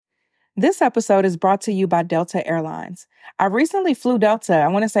This episode is brought to you by Delta Airlines. I recently flew Delta, I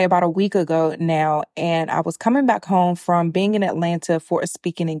want to say about a week ago now, and I was coming back home from being in Atlanta for a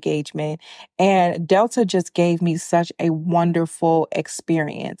speaking engagement, and Delta just gave me such a wonderful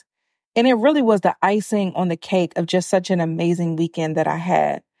experience. And it really was the icing on the cake of just such an amazing weekend that I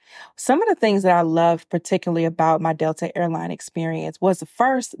had. Some of the things that I loved particularly about my Delta airline experience was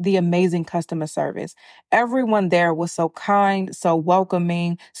first, the amazing customer service. Everyone there was so kind, so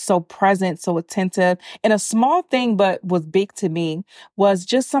welcoming, so present, so attentive. And a small thing, but was big to me, was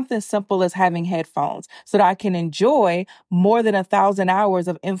just something simple as having headphones so that I can enjoy more than 1,000 hours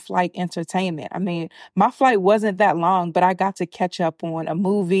of in-flight entertainment. I mean, my flight wasn't that long, but I got to catch up on a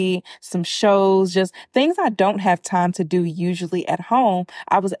movie, some shows, just things I don't have time to do usually at home.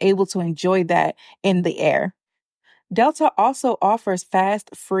 I was able to enjoy that in the air. Delta also offers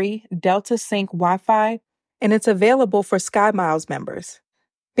fast, free Delta Sync Wi-Fi, and it's available for SkyMiles members.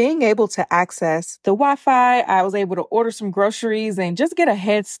 Being able to access the Wi-Fi, I was able to order some groceries and just get a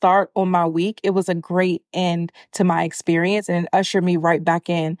head start on my week. It was a great end to my experience and it ushered me right back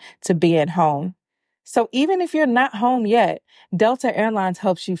in to being home. So even if you're not home yet, Delta Airlines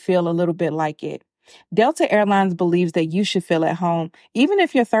helps you feel a little bit like it. Delta Airlines believes that you should feel at home, even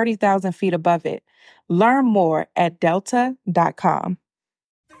if you're 30,000 feet above it. Learn more at delta.com.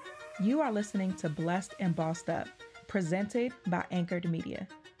 You are listening to Blessed and Bossed Up, presented by Anchored Media,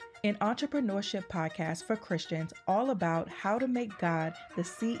 an entrepreneurship podcast for Christians all about how to make God the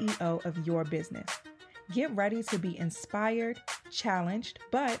CEO of your business. Get ready to be inspired, challenged,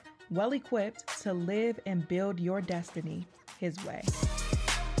 but well-equipped to live and build your destiny His way.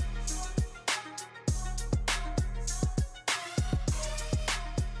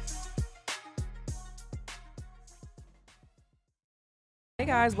 Hey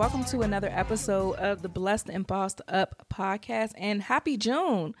guys, welcome to another episode of the Blessed and Bossed Up podcast, and happy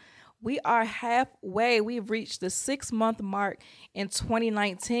June. We are halfway. We've reached the 6-month mark in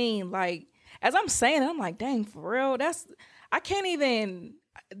 2019. Like, as I'm saying, I'm like, dang, for real, I can't even,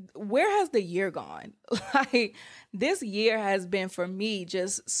 where has the year gone? Like, this year has been for me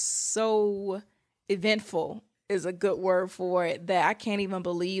just so eventful is a good word for it, that I can't even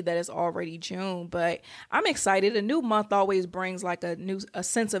believe that it's already June, but I'm excited. A new month always brings like a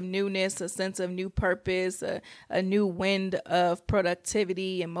sense of newness, a sense of new purpose, a new wind of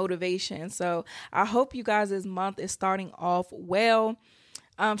productivity and motivation. So I hope you guys, this month is starting off well.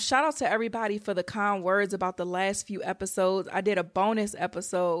 Shout out to everybody for the kind words about the last few episodes. I did a bonus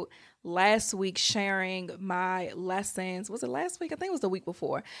episode last week sharing my lessons. Was it last week? I think it was the week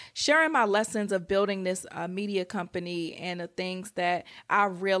before. Sharing my lessons of building this media company and the things that I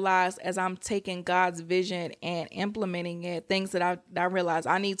realized as I'm taking God's vision and implementing it, things that I realized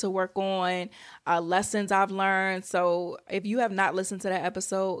I need to work on, lessons I've learned. So if you have not listened to that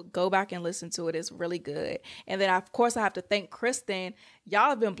episode, go back and listen to it. It's really good. And then, of course, I have to thank Kristen. Y'all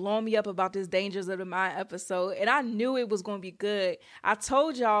have been blowing me up about this Dangers of the Mind episode, and I knew it was going to be good. I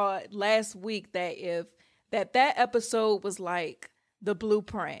told y'all last week that if that episode was like the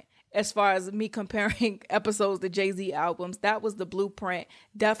blueprint as far as me comparing episodes to Jay-Z albums, that was the blueprint.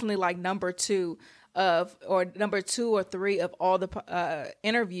 Definitely like number two or three of all the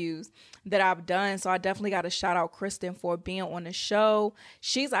interviews that I've done. So I definitely got to shout out Kristen for being on the show.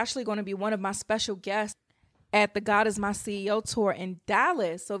 She's actually going to be one of my special guests at the God is My CEO tour in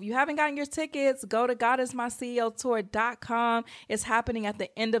Dallas. So if you haven't gotten your tickets, go to godismyceotour.com. It's happening at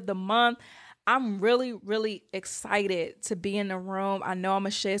the end of the month. I'm really, really excited to be in the room. I know I'm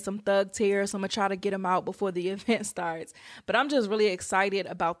going to shed some thug tears. So I'm going to try to get them out before the event starts. But I'm just really excited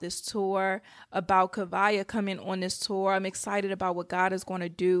about this tour, about Kavaya coming on this tour. I'm excited about what God is going to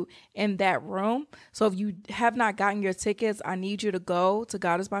do in that room. So if you have not gotten your tickets, I need you to go to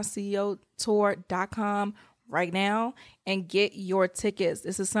godismyceotour.com right now and get your tickets.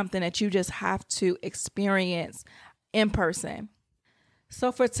 This is something that you just have to experience in person.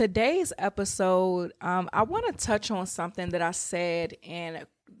 So for today's episode, I want to touch on something that I said in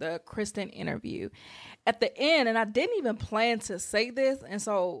the Kristen interview at the end, and I didn't even plan to say this. And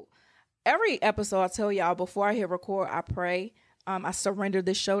so every episode I tell y'all before I hit record, I pray. I surrender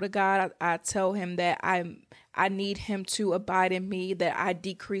this show to God. I tell him that I need him to abide in me, that I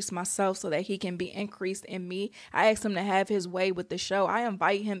decrease myself so that he can be increased in me. I ask him to have his way with the show. I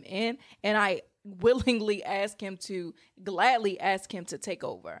invite him in, and I willingly gladly ask him to take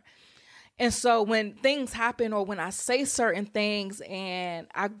over. And so when things happen or when I say certain things and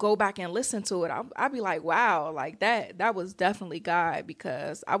I go back and listen to it, I'll be like, wow, like that was definitely God,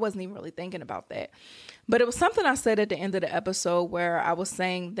 because I wasn't even really thinking about that. But it was something I said at the end of the episode where I was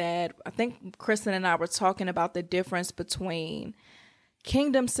saying that I think Kristen and I were talking about the difference between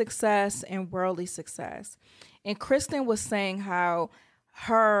kingdom success and worldly success. And Kristen was saying how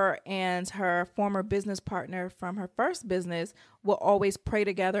her and her former business partner from her first business will always pray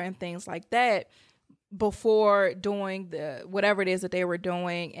together and things like that before doing the whatever it is that they were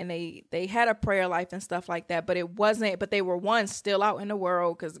doing, and they had a prayer life and stuff like that, but they were still out in the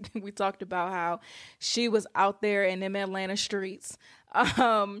world, because we talked about how she was out there in them Atlanta streets,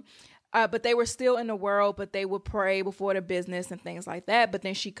 but they were still in the world, but they would pray before the business and things like that. But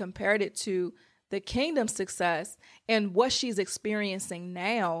then she compared it to the kingdom success and what she's experiencing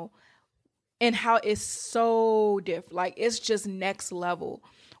now, and how it's so different. Like, it's just next level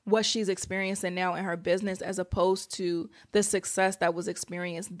what she's experiencing now in her business as opposed to the success that was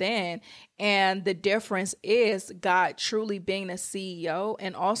experienced then. And the difference is God truly being a CEO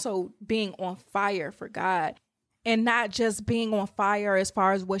and also being on fire for God. And not just being on fire as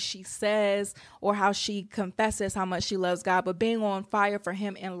far as what she says or how she confesses how much she loves God, but being on fire for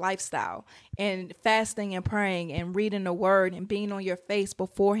him in lifestyle and fasting and praying and reading the word and being on your face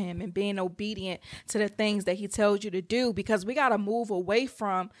before him and being obedient to the things that he tells you to do. Because we got to move away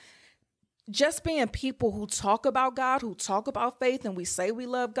from just being people who talk about God, who talk about faith, and we say we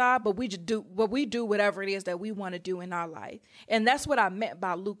love God, but we do whatever it is that we want to do in our life. And that's what I meant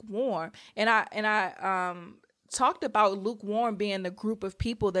by lukewarm. And I talked about lukewarm being the group of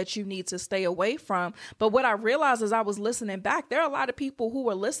people that you need to stay away from. But what I realized as I was listening back, there are a lot of people who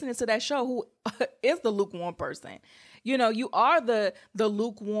were listening to that show who is the lukewarm person. You know, you are the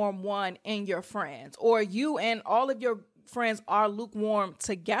lukewarm one in your friends, or you and all of your friends are lukewarm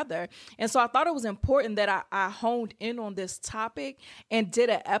together. And so I thought it was important that I honed in on this topic and did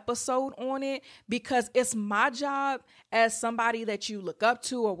an episode on it, because it's my job as somebody that you look up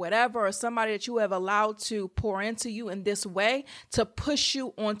to or whatever, or somebody that you have allowed to pour into you in this way, to push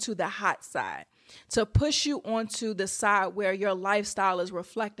you onto the hot side, to push you onto the side where your lifestyle is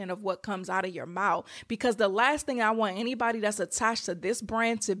reflecting of what comes out of your mouth. Because the last thing I want anybody that's attached to this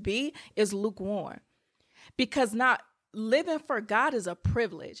brand to be is lukewarm. Because living for God is a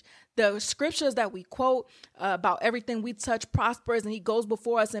privilege. The scriptures that we quote about everything we touch prospers, and he goes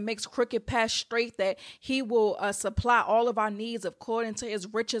before us and makes crooked paths straight, that he will supply all of our needs according to his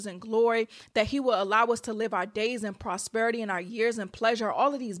riches and glory, that he will allow us to live our days in prosperity and our years in pleasure.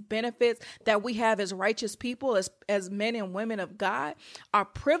 All of these benefits that we have as righteous people, as men and women of God, are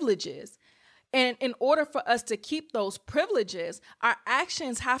privileges. And in order for us to keep those privileges, our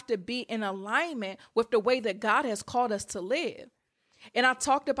actions have to be in alignment with the way that God has called us to live. And I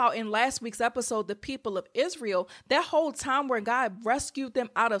talked about in last week's episode, the people of Israel, that whole time where God rescued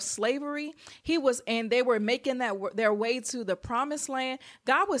them out of slavery, and they were making their way to the promised land.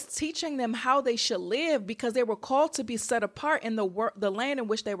 God was teaching them how they should live, because they were called to be set apart in the land in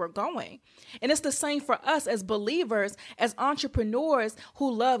which they were going. And it's the same for us as believers, as entrepreneurs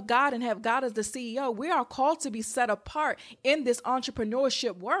who love God and have God as the CEO. We are called to be set apart in this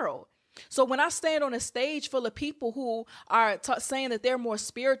entrepreneurship world. So when I stand on a stage full of people who are saying that they're more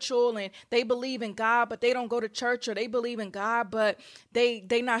spiritual and they believe in God, but they don't go to church, or they believe in God, but they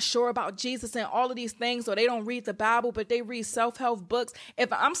not sure about Jesus and all of these things, or they don't read the Bible, but they read self-help books.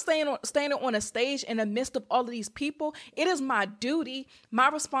 If I'm standing on a stage in the midst of all of these people, it is my duty, my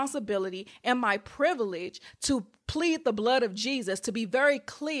responsibility, and my privilege to plead the blood of Jesus, to be very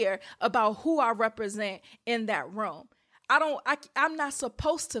clear about who I represent in that room. I'm not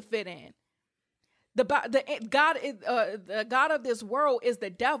supposed to fit in. The God of this world is the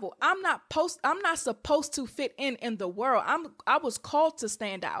devil. I'm not supposed to fit in the world. I was called to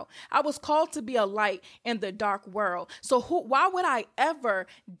stand out. I was called to be a light in the dark world. So why would I ever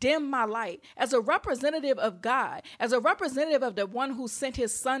dim my light as a representative of God, as a representative of the one who sent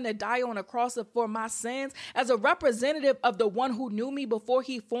his son to die on a cross for my sins, as a representative of the one who knew me before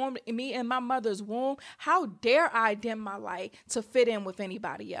he formed me in my mother's womb? How dare I dim my light to fit in with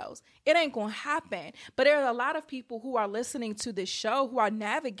anybody else? It ain't gonna happen. But there are a lot of people who are listening to this show who are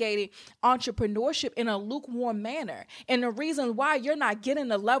navigating entrepreneurship in a lukewarm manner. And the reason why you're not getting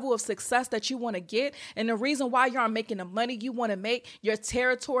the level of success that you want to get, and the reason why you aren't making the money you want to make, your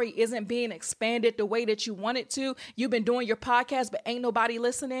territory isn't being expanded the way that you want it to. You've been doing your podcast, but ain't nobody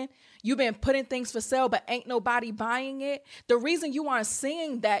listening. You've been putting things for sale, but ain't nobody buying it. The reason you aren't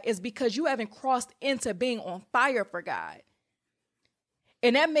seeing that is because you haven't crossed into being on fire for God.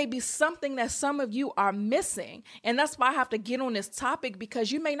 And that may be something that some of you are missing. And that's why I have to get on this topic,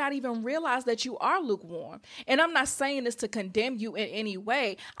 because you may not even realize that you are lukewarm. And I'm not saying this to condemn you in any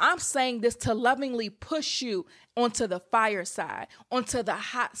way. I'm saying this to lovingly push you onto the fire side, onto the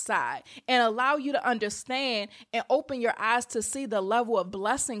hot side, and allow you to understand and open your eyes to see the level of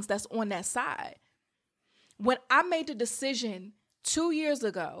blessings that's on that side. When I made the decision 2 years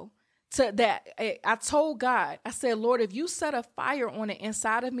ago to that. I told God, I said, Lord, if you set a fire on the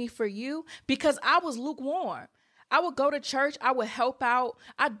inside of me for you, because I was lukewarm. I would go to church. I would help out.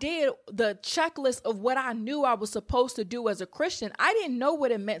 I did the checklist of what I knew I was supposed to do as a Christian. I didn't know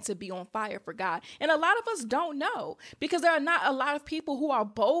what it meant to be on fire for God. And a lot of us don't know, because there are not a lot of people who are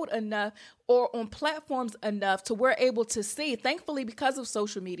bold enough or on platforms enough to we're able to see. Thankfully, because of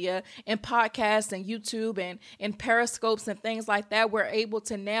social media and podcasts and YouTube and periscopes and things like that, we're able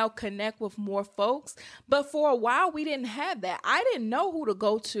to now connect with more folks. But for a while, we didn't have that. I didn't know who to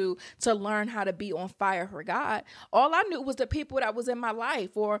go to learn how to be on fire for God. All I knew was the people that was in my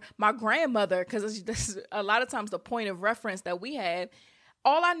life, or my grandmother, because this is a lot of times the point of reference that we had.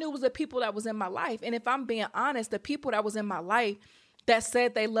 All I knew was the people that was in my life. And if I'm being honest, the people that was in my life that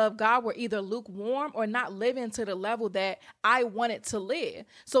said they love God were either lukewarm or not living to the level that I wanted to live.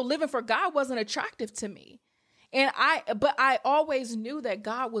 So living for God wasn't attractive to me. But I always knew that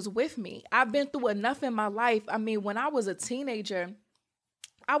God was with me. I've been through enough in my life. I mean, when I was a teenager,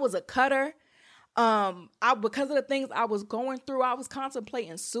 I was a cutter. Because of the things I was going through, I was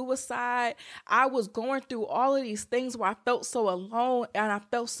contemplating suicide. I was going through all of these things where I felt so alone and I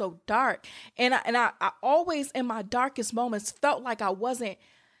felt so dark. And I always in my darkest moments felt like I wasn't,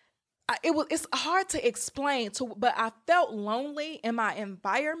 it's hard to explain but I felt lonely in my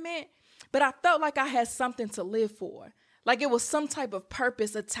environment, but I felt like I had something to live for. Like it was some type of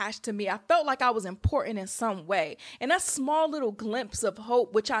purpose attached to me. I felt like I was important in some way. And that small little glimpse of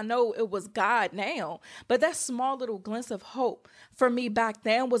hope, which I know it was God now, but that small little glimpse of hope for me back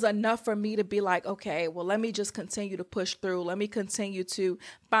then was enough for me to be like, okay, well, let me just continue to push through. Let me continue to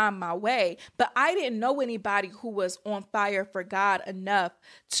find my way. But I didn't know anybody who was on fire for God enough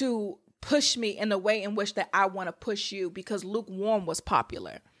to push me in the way in which that I want to push you, because lukewarm was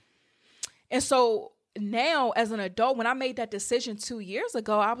popular. And so now as an adult, when I made that decision 2 years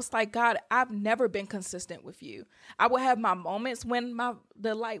ago, I was like, God, I've never been consistent with you. I would have my moments when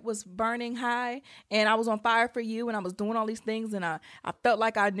the light was burning high and I was on fire for you and I was doing all these things and I felt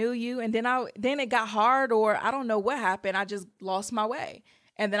like I knew you. And then it got hard, or I don't know what happened. I just lost my way.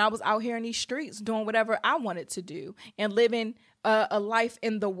 And then I was out here in these streets doing whatever I wanted to do and living a life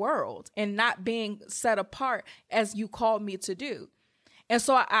in the world and not being set apart as you called me to do. And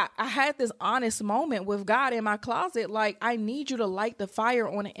so I had this honest moment with God in my closet. Like, I need you to light the fire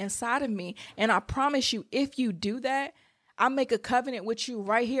on the inside of me. And I promise you, if you do that, I make a covenant with you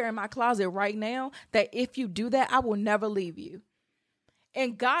right here in my closet right now, that if you do that, I will never leave you.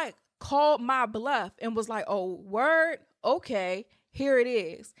 And God called my bluff and was like, oh, word, okay, here it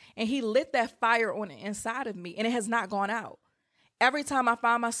is. And he lit that fire on the inside of me, and it has not gone out. Every time I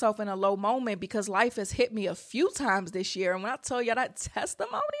find myself in a low moment, because life has hit me a few times this year. And when I tell you that testimony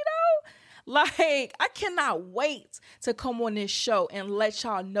though, like, I cannot wait to come on this show and let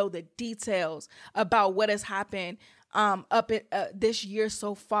y'all know the details about what has happened this year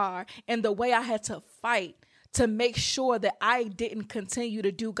so far, and the way I had to fight to make sure that I didn't continue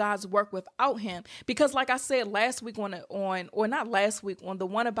to do God's work without him. Because like I said last week on the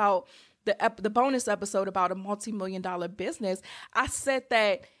one about the bonus episode about a multi-million-dollar business, I said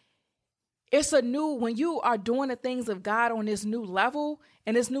that it's when you are doing the things of God on this new level,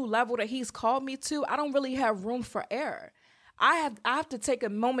 and this new level that he's called me to, I don't really have room for error. I have to take a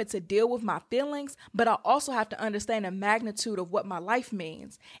moment to deal with my feelings, but I also have to understand the magnitude of what my life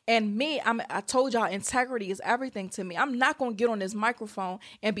means. And I told y'all, integrity is everything to me. I'm not going to get on this microphone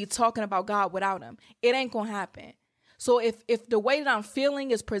and be talking about God without him. It ain't going to happen. So if the way that I'm feeling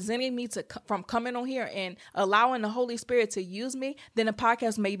is presenting me from coming on here and allowing the Holy Spirit to use me, then the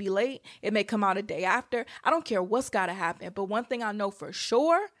podcast may be late. It may come out a day after. I don't care what's got to happen. But one thing I know for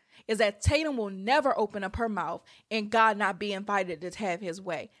sure is that Tatum will never open up her mouth and God not be invited to have his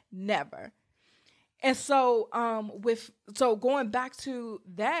way. Never. And so going back to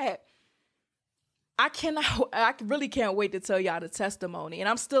that, I really can't wait to tell y'all the testimony. And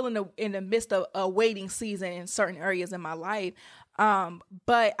I'm still in the midst of a waiting season in certain areas in my life.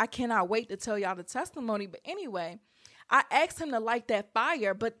 But I cannot wait to tell y'all the testimony. But anyway, I asked him to light that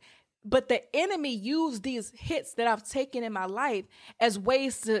fire, but the enemy used these hits that I've taken in my life as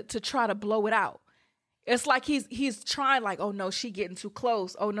ways to try to blow it out. It's like he's trying, like, oh no, she getting too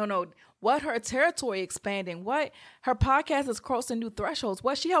close. Oh no. What, her territory expanding? What, her podcast is crossing new thresholds?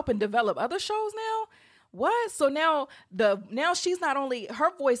 What, she helping develop other shows now? What? So now she's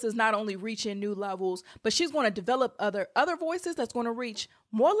her voice is not only reaching new levels, but she's going to develop other voices that's going to reach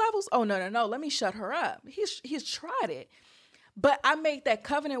more levels. Oh no. Let me shut her up. He's tried it. But I made that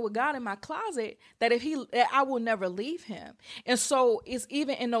covenant with God in my closet that that I will never leave him. And so it's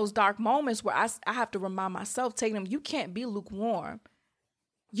even in those dark moments where I have to remind myself, taking them, you can't be lukewarm.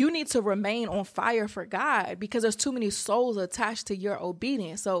 You need to remain on fire for God because there's too many souls attached to your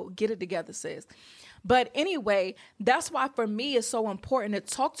obedience. So get it together, sis. But anyway, that's why for me it's so important to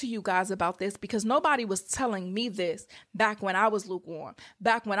talk to you guys about this, because nobody was telling me this back when I was lukewarm,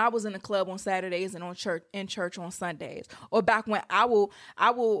 back when I was in the club on Saturdays and in church on Sundays, or back when I will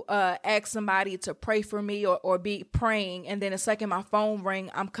ask somebody to pray for me or be praying, and then the second my phone ring,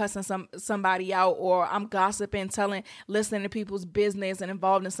 I'm cussing somebody out, or I'm gossiping, listening to people's business and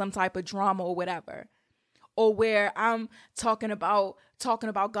involved in some type of drama or whatever. Or where I'm talking about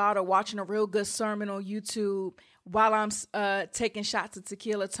God or watching a real good sermon on YouTube while I'm taking shots of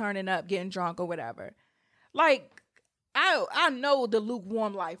tequila, turning up, getting drunk or whatever. Like, I know the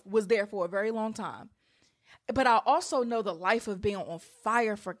lukewarm life was there for a very long time. But I also know the life of being on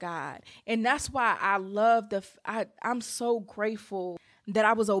fire for God. And that's why I love I'm so grateful that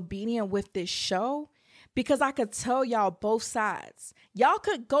I was obedient with this show, because I could tell y'all both sides. Y'all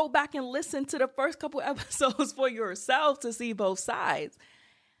could go back and listen to the first couple episodes for yourself to see both sides.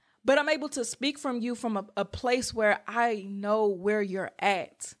 But I'm able to speak from you from a place where I know where you're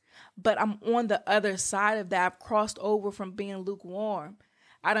at. But I'm on the other side of that. I've crossed over from being lukewarm.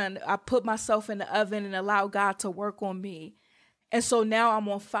 I put myself in the oven and allow God to work on me. And so now I'm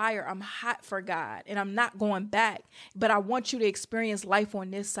on fire. I'm hot for God and I'm not going back. But I want you to experience life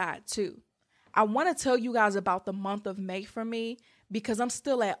on this side too. I want to tell you guys about the month of May for me, because I'm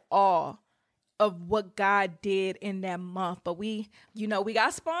still at awe of what God did in that month. But we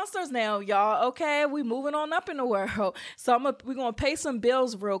got sponsors now, y'all. Okay, we moving on up in the world. So we're going to pay some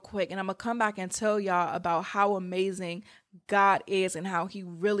bills real quick, and I'm going to come back and tell y'all about how amazing God is and how he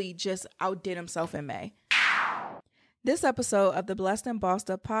really just outdid himself in May. This episode of the Blessed and Bossed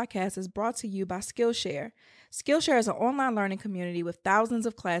Up podcast is brought to you by Skillshare. Skillshare is an online learning community with thousands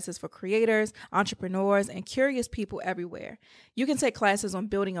of classes for creators, entrepreneurs, and curious people everywhere. You can take classes on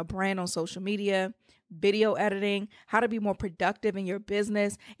building a brand on social media, video editing, how to be more productive in your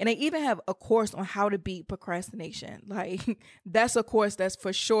business, and they even have a course on how to beat procrastination. Like, that's a course that's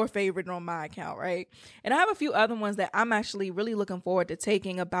for sure favorite on my account, right? And I have a few other ones that I'm actually really looking forward to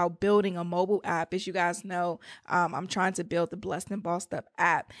taking about building a mobile app. As you guys know, I'm trying to build the Blessed and Bossed Up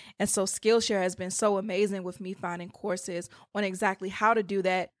app. And so Skillshare has been so amazing with me finding courses on exactly how to do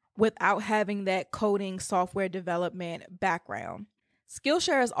that without having that coding software development background.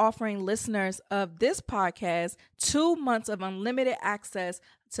 Skillshare is offering listeners of this podcast 2 months of unlimited access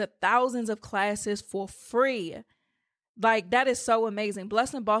to thousands of classes for free. Like, that is so amazing.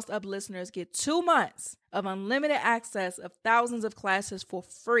 Blessed and Bossed Up listeners get 2 months of unlimited access of thousands of classes for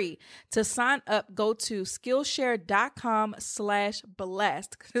free. To sign up, go to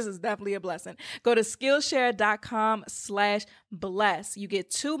Skillshare.com/blessed. This is definitely a blessing. Go to Skillshare.com/blessed. You get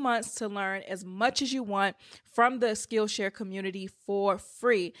 2 months to learn as much as you want from the Skillshare community for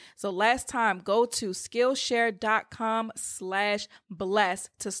free. So last time, go to Skillshare.com/blessed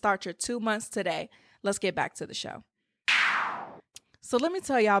to start your 2 months today. Let's get back to the show. So let me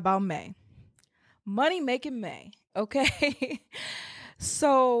tell y'all about May. Money making May, okay?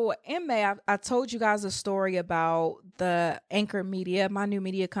 So in May, I told you guys a story about the Anchor Media, my new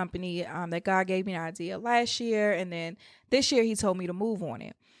media company that God gave me an idea last year. And then this year he told me to move on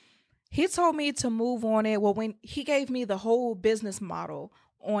it. He told me to move on it. Well, when he gave me the whole business model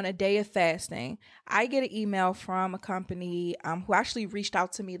on a day of fasting, I get an email from a company who actually reached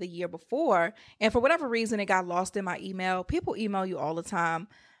out to me the year before. And for whatever reason, it got lost in my email. People email you all the time.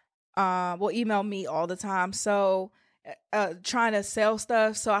 Will email me all the time. So trying to sell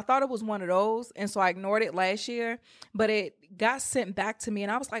stuff. So I thought it was one of those. And so I ignored it last year, but it got sent back to me.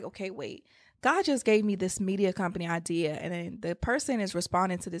 And I was like, okay, wait. God just gave me this media company idea, and then the person is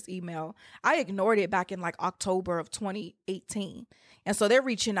responding to this email. I ignored it back in like October of 2018. And so they're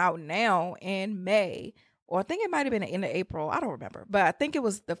reaching out now in May, or I think it might have been the end of April. I don't remember, but I think it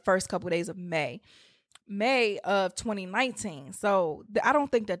was the first couple of days of May of 2019. So I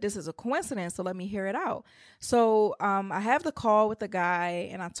don't think that this is a coincidence. So let me hear it out. So I have the call with the guy,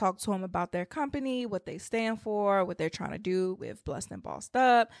 and I talk to him about their company, what they stand for, what they're trying to do with Blessed and Bossed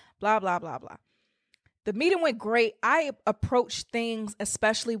Up, blah, blah, blah, blah. The meeting went great. I approach things,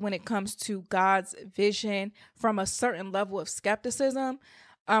 especially when it comes to God's vision, from a certain level of skepticism.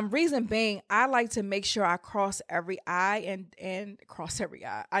 Reason being, I like to make sure I cross every I and cross every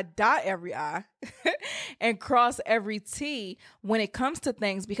I. I dot every I and cross every T when it comes to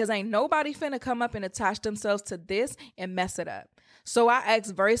things, because ain't nobody finna come up and attach themselves to this and mess it up. So I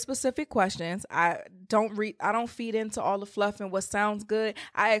ask very specific questions. I don't feed into all the fluff and what sounds good.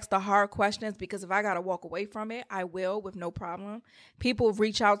 I ask the hard questions because if I got to walk away from it, I will with no problem. People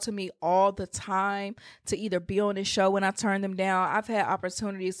reach out to me all the time to either be on this show when I turn them down. I've had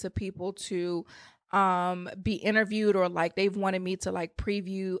opportunities to people to be interviewed, or like they've wanted me to like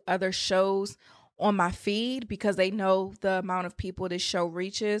preview other shows on my feed because they know the amount of people this show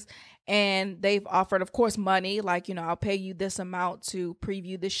reaches, and they've offered, of course, money, like, you know, I'll pay you this amount to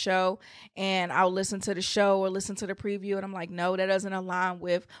preview the show, and I'll listen to the show or listen to the preview, and I'm like, no, that doesn't align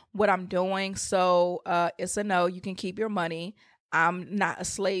with what I'm doing, so it's a no. You can keep your money. I'm not a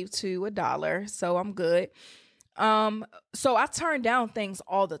slave to $1, so I'm good. So I turn down things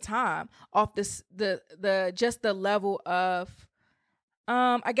all the time off this the level of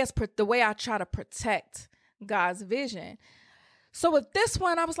I guess the way I try to protect God's vision. So with this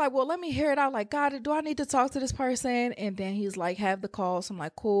one, I was like, well, let me hear it out. Like, God, do I need to talk to this person? And then he's like, have the call. So I'm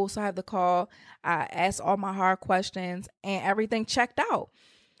like, cool. So I have the call. I asked all my hard questions and everything checked out.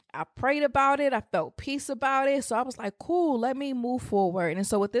 I prayed about it. I felt peace about it. So I was like, cool, let me move forward. And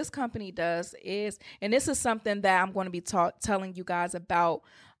so what this company does is, and this is something that I'm going to be telling you guys about,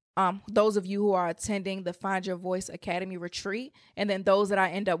 those of you who are attending the Find Your Voice Academy retreat, and then those that I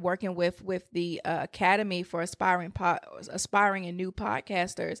end up working with the Academy for aspiring and new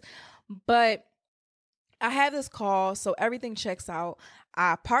podcasters. But I have this call, so everything checks out.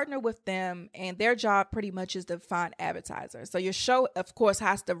 I partner with them, and their job pretty much is to find advertisers. So your show, of course,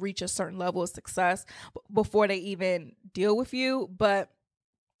 has to reach a certain level of success before they even deal with you. But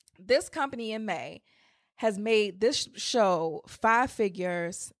this company in May has made this show 5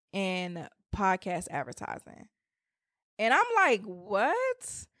 figures in podcast advertising. And I'm like,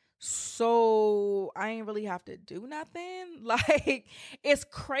 what? So I ain't really have to do nothing? Like, it's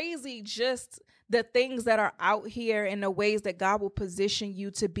crazy just the things that are out here and the ways that God will position you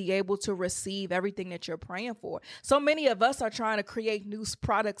to be able to receive everything that you're praying for. So many of us are trying to create new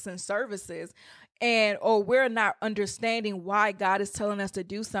products and services, or we're not understanding why God is telling us to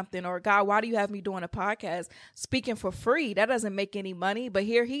do something, or God, why do you have me doing a podcast speaking for free? That doesn't make any money, but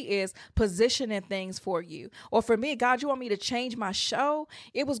here he is positioning things for you. Or for me, God, you want me to change my show?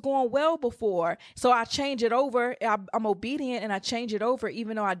 It was going well before, so I change it over. I'm obedient and I change it over,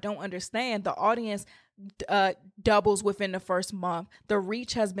 even though I don't understand. The audience doubles within the first month. The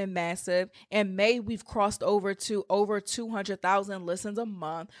reach has been massive. In May, we've crossed over to over 200,000 listens a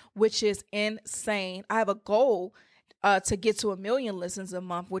month, which is insane. I have a goal to get to 1 million listens a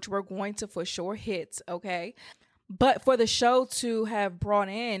month, which we're going to for sure hit. Okay. But for the show to have brought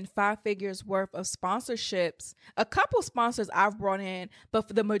in 5 figures worth of sponsorships, a couple sponsors I've brought in, but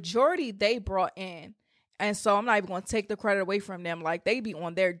for the majority they brought in. And so I'm not even going to take the credit away from them. Like, they be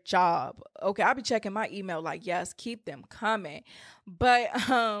on their job. Okay, I'll be checking my email like, yes, keep them coming. But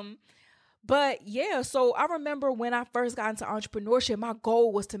yeah, so I remember when I first got into entrepreneurship, my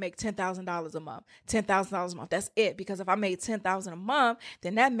goal was to make $10,000 a month. $10,000 a month. That's it. Because if I made $10,000 a month,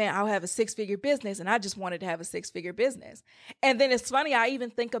 then that meant I'll have a 6-figure business. And I just wanted to have a 6-figure business. And then it's funny, I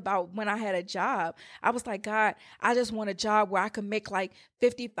even think about when I had a job. I was like, God, I just want a job where I could make like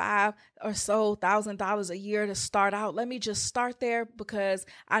 $55,000 or so a year to start out. Let me just start there, because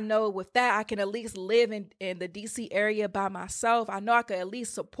I know with that, I can at least live in the DC area by myself. I know I could at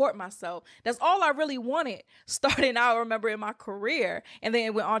least support myself. That's all I really wanted starting out, I remember, in my career. And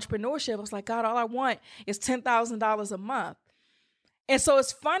then with entrepreneurship, I was like, God, all I want is $10,000 a month. And so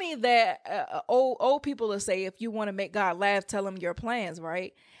it's funny that old people will say, if you want to make God laugh, tell him your plans,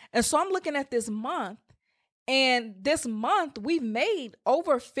 right? And so I'm looking at this month, and this month we've made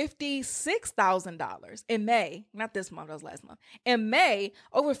over $56,000 in May. Not this month, that was last month. In May,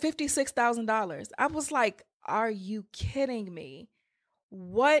 over $56,000. I was like, are you kidding me?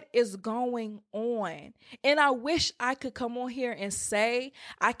 What is going on? And I wish I could come on here and say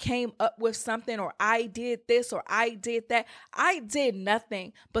I came up with something, or I did this, or I did that. I did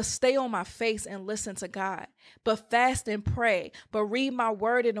nothing but stay on my face and listen to God, but fast and pray, but read my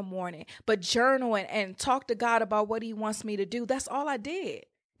word in the morning, but journal and talk to God about what he wants me to do. That's all I did.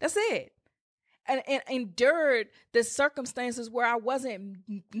 That's it. And endured the circumstances where I wasn't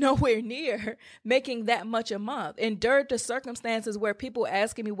nowhere near making that much a month. Endured the circumstances where people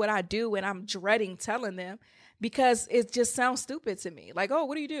asking me what I do and I'm dreading telling them, because it just sounds stupid to me. Like, oh,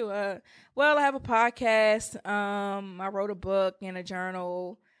 what do you do? Well, I have a podcast. I wrote a book and a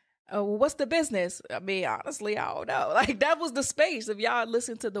journal. Well, what's the business? I mean, honestly, I don't know. Like, that was the space. If y'all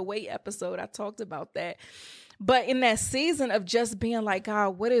listen to the weight episode, I talked about that. But in that season of just being like,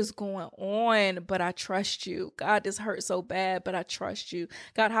 God, what is going on? But I trust you. God, this hurts so bad, but I trust you.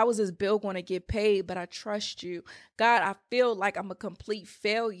 God, how is this bill going to get paid? But I trust you. God, I feel like I'm a complete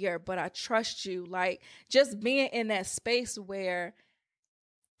failure, but I trust you. Like just being in that space where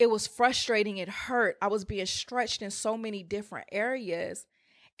it was frustrating, it hurt. I was being stretched in so many different areas.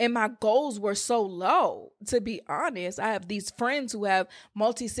 And my goals were so low, to be honest. I have these friends who have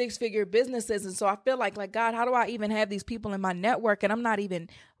multi six-figure businesses. And so I feel like, God, how do I even have these people in my network? And I'm not even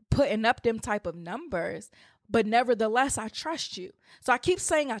putting up them type of numbers. But nevertheless, I trust you. So I keep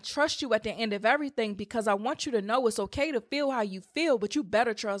saying I trust you at the end of everything because I want you to know it's okay to feel how you feel, but you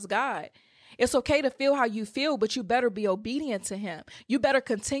better trust God. It's okay to feel how you feel, but you better be obedient to him. You better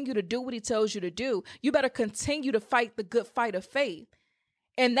continue to do what he tells you to do. You better continue to fight the good fight of faith.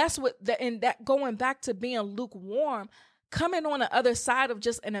 And that's that going back to being lukewarm, coming on the other side of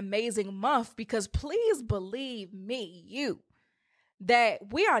just an amazing month, because please believe me,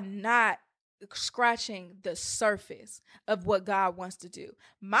 that we are not scratching the surface of what God wants to do.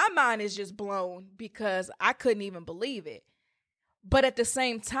 My mind is just blown because I couldn't even believe it. But at the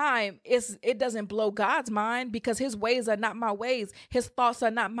same time, it doesn't blow God's mind because his ways are not my ways. His thoughts are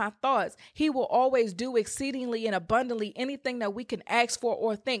not my thoughts. He will always do exceedingly and abundantly anything that we can ask for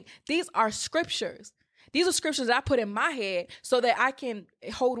or think. These are scriptures. These are scriptures that I put in my head so that I can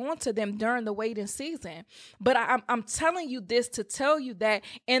hold on to them during the waiting season. But I'm telling you this to tell you that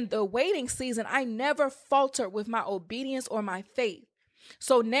in the waiting season, I never faltered with my obedience or my faith.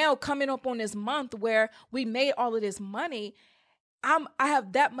 So now coming up on this month where we made all of this money, I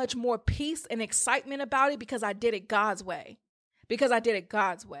have that much more peace and excitement about it because I did it God's way.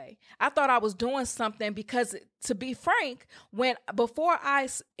 I thought I was doing something because, to be frank, before I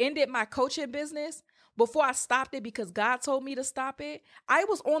ended my coaching business, before I stopped it because God told me to stop it, I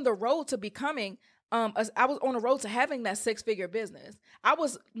was on the road to becoming, I was on the road to having that 6-figure business. I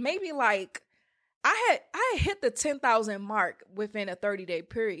was maybe like, I had hit the 10,000 mark within a 30-day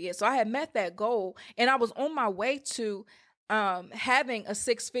period. So I had met that goal and I was on my way to having a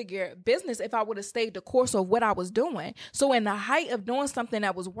 6-figure business if I would have stayed the course of what I was doing. So in the height of doing something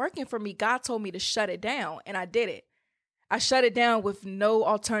that was working for me, God told me to shut it down, and I did it. I shut it down with no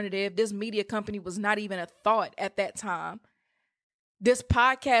alternative. This media company was not even a thought at that time. This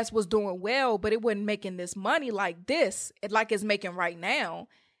podcast was doing well, but it wasn't making this money like it's making right now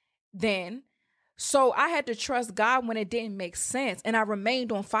then. So I had to trust God when it didn't make sense. And I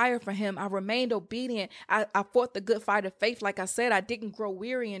remained on fire for him. I remained obedient. I fought the good fight of faith. Like I said, I didn't grow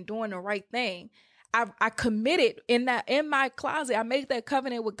weary in doing the right thing. I committed in my closet. I made that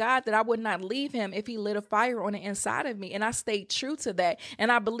covenant with God that I would not leave him if he lit a fire on the inside of me. And I stayed true to that.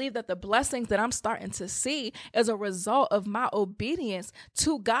 And I believe that the blessings that I'm starting to see as a result of my obedience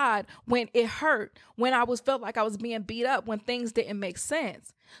to God when it hurt, when I felt like I was being beat up, when things didn't make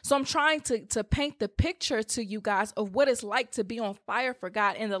sense. So I'm trying to paint the picture to you guys of what it's like to be on fire for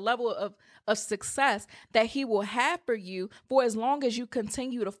God and the level of success that he will have for you for as long as you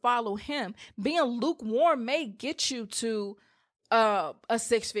continue to follow him. Being lukewarm may get you to a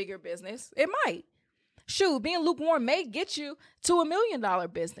 6-figure business. It might. Shoot, being lukewarm may get you to $1 million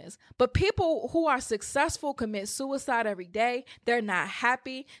business. But people who are successful commit suicide every day. They're not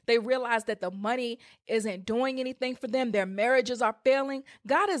happy. They realize that the money isn't doing anything for them. Their marriages are failing.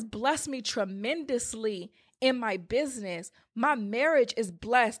 God has blessed me tremendously in my business. My marriage is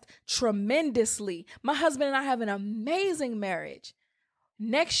blessed tremendously. My husband and I have an amazing marriage.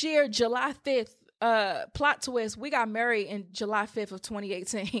 Next year, July 5th, plot twist, we got married in July 5th of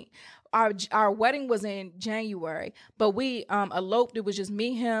 2018. Our wedding was in January, but we eloped. It was just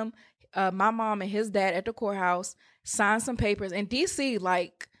me, him, my mom, and his dad at the courthouse, signed some papers. In DC,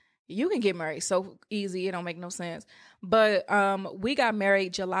 like, you can get married so easy, it don't make no sense. But we got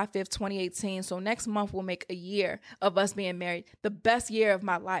married July 5th, 2018. So next month will make a year of us being married. The best year of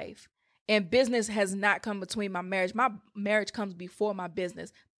my life. And business has not come between my marriage. My marriage comes before my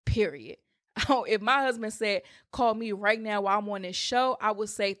business, period. If my husband said, call me right now while I'm on this show, I would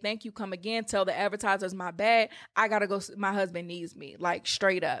say, thank you, come again, tell the advertisers my bad. I got to go. My husband needs me, like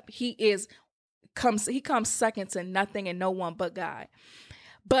straight up. He comes second to nothing and no one but God.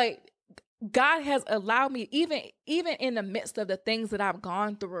 But God has allowed me, even in the midst of the things that I've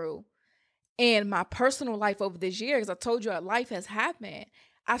gone through in my personal life over this year, as I told you, life has happened.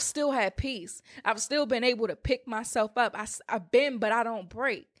 I've still had peace. I've still been able to pick myself up. I've been, but I don't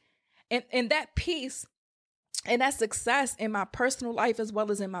break. And that peace and that success in my personal life as well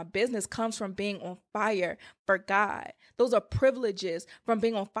as in my business comes from being on fire for God. Those are privileges from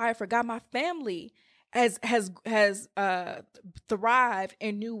being on fire for God. My family has thrived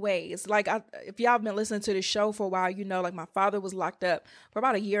in new ways. Like, if y'all have been listening to the show for a while, you know, like, my father was locked up for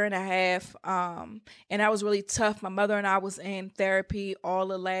about 1.5 years, and that was really tough. My mother and I was in therapy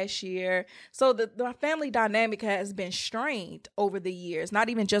all of last year, so the family dynamic has been strained over the years. Not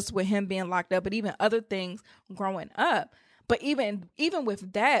even just with him being locked up, but even other things growing up. But even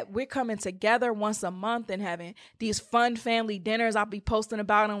with that, we're coming together once a month and having these fun family dinners. I'll be posting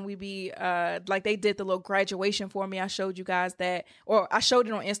about them. We be like, they did the little graduation for me. I showed you guys that, or I showed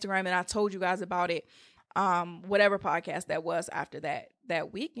it on Instagram, and I told you guys about it. Whatever podcast that was after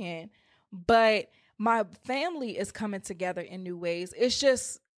that weekend. But my family is coming together in new ways.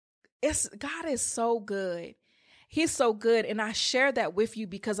 God is so good. He's so good, and I share that with you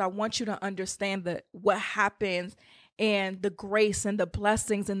because I want you to understand what happens and the grace and the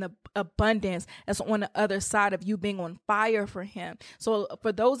blessings and the abundance that's on the other side of you being on fire for him. So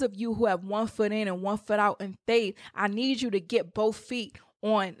for those of you who have one foot in and one foot out in faith, I need you to get both feet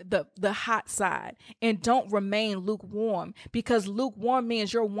on the hot side and don't remain lukewarm, because lukewarm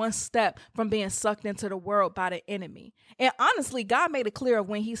means you're one step from being sucked into the world by the enemy. And honestly, God made it clear of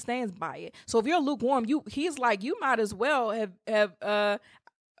when he stands by it. So if you're lukewarm, he's like, you might as well have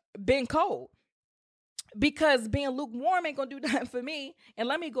been cold. Because being lukewarm ain't gonna do that for me. And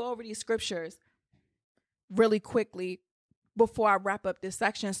let me go over these scriptures really quickly before I wrap up this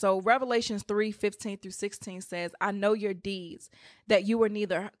section. So Revelations 3:15-16 says, I know your deeds, that you were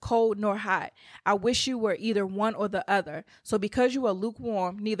neither cold nor hot. I wish you were either one or the other. So because you are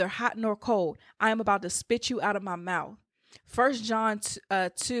lukewarm, neither hot nor cold, I am about to spit you out of my mouth. 1 John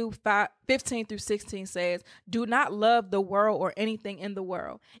 2:15-16 says, do not love the world or anything in the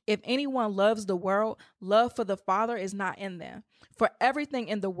world. If anyone loves the world, love for the Father is not in them. For everything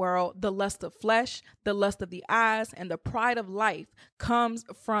in the world, the lust of flesh, the lust of the eyes, and the pride of life comes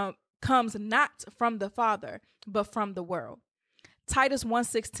not from the Father, but from the world. Titus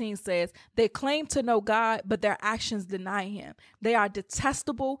 1:16 says, they claim to know God, but their actions deny him. They are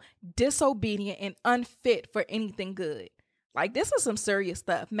detestable, disobedient, and unfit for anything good. Like, this is some serious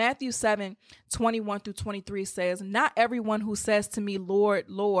stuff. Matthew 7:21-23 says, not everyone who says to me, Lord,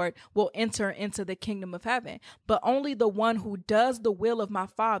 Lord, will enter into the kingdom of heaven, but only the one who does the will of my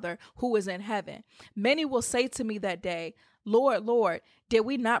Father who is in heaven. Many will say to me that day, Lord, Lord, did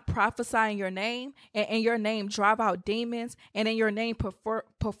we not prophesy in your name, and in your name drive out demons, and in your name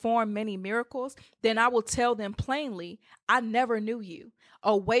perform many miracles? Then I will tell them plainly, I never knew you.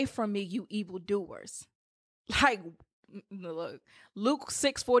 Away from me, you evildoers. Like, look, Luke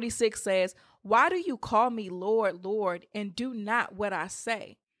 6:46 says, why do you call me Lord, Lord, and do not what I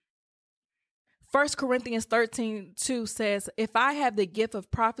say? 1 Corinthians 13:2 says, if I have the gift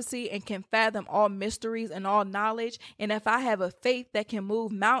of prophecy and can fathom all mysteries and all knowledge, and if I have a faith that can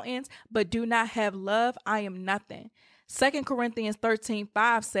move mountains, but do not have love, I am nothing. 2 Corinthians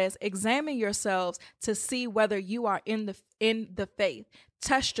 13:5 says, examine yourselves to see whether you are in the faith.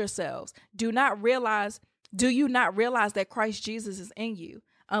 Test yourselves. Do you not realize that Christ Jesus is in you?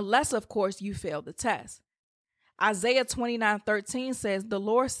 Unless, of course, you fail the test. Isaiah 29:13 says, the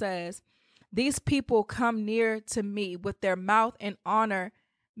Lord says, these people come near to me with their mouth and honor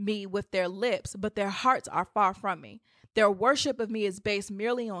me with their lips, but their hearts are far from me. Their worship of me is based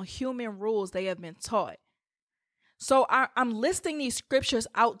merely on human rules they have been taught. So I'm listing these scriptures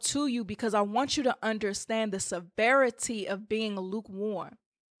out to you because I want you to understand the severity of being lukewarm.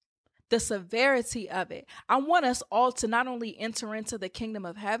 The severity of it. I want us all to not only enter into the kingdom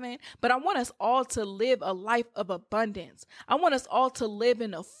of heaven, but I want us all to live a life of abundance. I want us all to live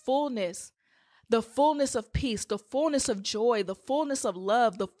in the fullness of peace, the fullness of joy, the fullness of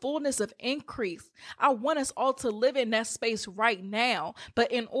love, the fullness of increase. I want us all to live in that space right now.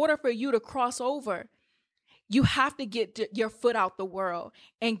 But in order for you to cross over, you have to get your foot out the world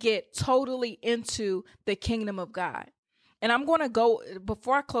and get totally into the kingdom of God. And I'm going to go,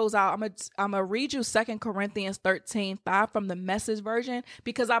 before I close out, I'm going to read you 2 Corinthians 13:5 from the Message version,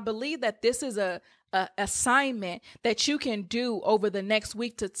 because I believe that this is a assignment that you can do over the next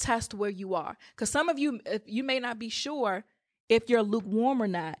week to test where you are. Because some of you may not be sure if you're lukewarm or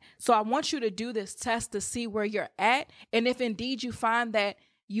not. So I want you to do this test to see where you're at. And if indeed you find that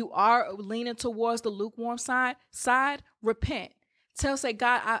you are leaning towards the lukewarm side, repent. Say,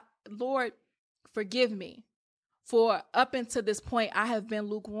 God, Lord, forgive me. For up until this point, I have been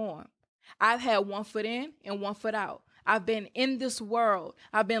lukewarm. I've had one foot in and one foot out. I've been in this world.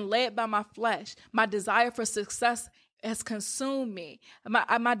 I've been led by my flesh, my desire for success has consumed me.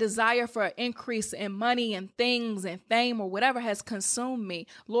 My desire for an increase in money and things and fame or whatever has consumed me.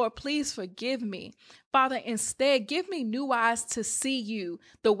 Lord, please forgive me. Father, instead, give me new eyes to see you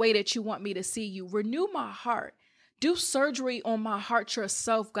the way that you want me to see you. Renew my heart. Do surgery on my heart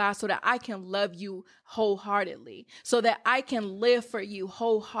yourself, God, so that I can love you wholeheartedly, so that I can live for you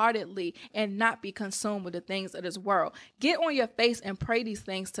wholeheartedly and not be consumed with the things of this world. Get on your face and pray these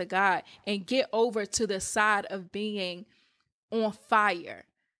things to God and get over to the side of being on fire.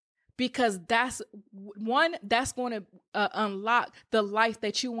 Because that's one, that's going to unlock the life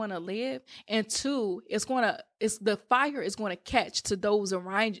that you want to live. And two, the fire is going to catch to those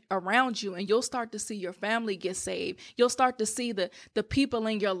around you. And you'll start to see your family get saved. You'll start to see the people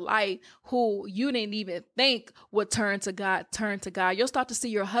in your life who you didn't even think would turn to God. You'll start to see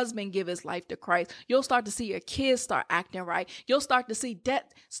your husband give his life to Christ. You'll start to see your kids start acting right. You'll start to see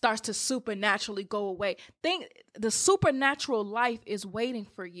debt starts to supernaturally go away. The supernatural life is waiting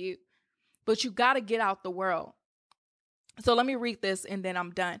for you. But you got to get out the world. So let me read this and then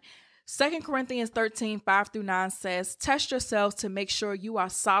I'm done. 2 Corinthians 13:5-9 says, test yourselves to make sure you are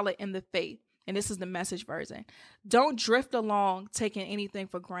solid in the faith. And this is the Message version. Don't drift along taking anything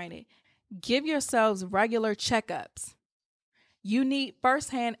for granted. Give yourselves regular checkups. You need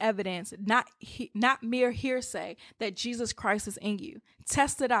firsthand evidence, not mere hearsay, that Jesus Christ is in you.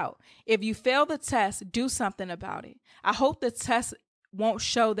 Test it out. If you fail the test, do something about it. I hope the test won't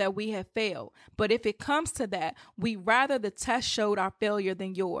show that we have failed. But if it comes to that, we rather the test showed our failure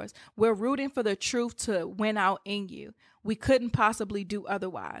than yours. We're rooting for the truth to win out in you. We couldn't possibly do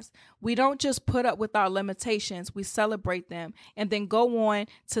otherwise. We don't just put up with our limitations, we celebrate them and then go on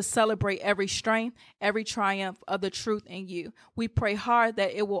to celebrate every strength, every triumph of the truth in you. We pray hard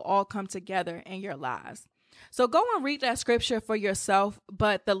that it will all come together in your lives. So go and read that scripture for yourself.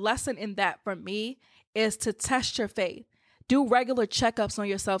 But the lesson in that for me is to test your faith. Do regular checkups on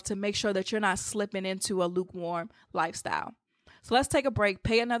yourself to make sure that you're not slipping into a lukewarm lifestyle. So let's take a break,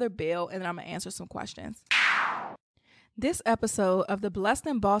 pay another bill, and then I'm going to answer some questions. This episode of the Blessed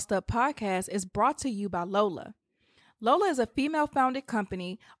and Bossed Up podcast is brought to you by Lola. Lola is a female-founded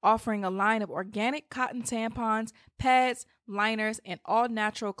company offering a line of organic cotton tampons, pads, liners, and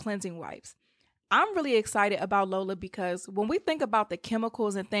all-natural cleansing wipes. I'm really excited about Lola because when we think about the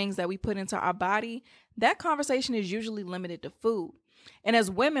chemicals and things that we put into our body, that conversation is usually limited to food. And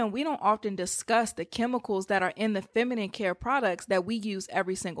as women, we don't often discuss the chemicals that are in the feminine care products that we use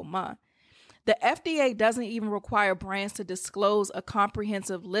every single month. The FDA doesn't even require brands to disclose a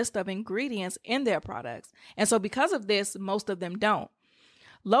comprehensive list of ingredients in their products. And so because of this, most of them don't.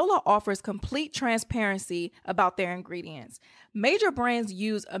 Lola offers complete transparency about their ingredients. Major brands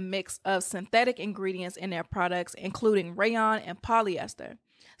use a mix of synthetic ingredients in their products, including rayon and polyester.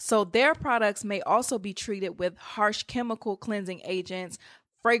 So their products may also be treated with harsh chemical cleansing agents,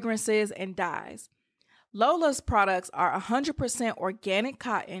 fragrances, and dyes. Lola's products are 100% organic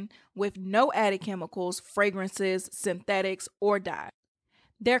cotton with no added chemicals, fragrances, synthetics, or dyes.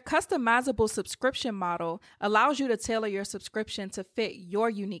 Their customizable subscription model allows you to tailor your subscription to fit your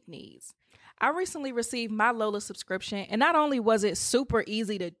unique needs. I recently received my Lola subscription, and not only was it super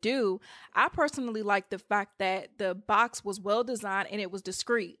easy to do, I personally liked the fact that the box was well designed and it was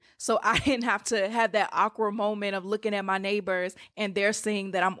discreet. So I didn't have to have that awkward moment of looking at my neighbors and they're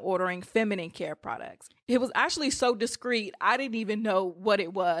seeing that I'm ordering feminine care products. It was actually so discreet, I didn't even know what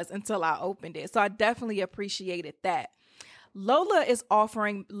it was until I opened it. So I definitely appreciated that. Lola is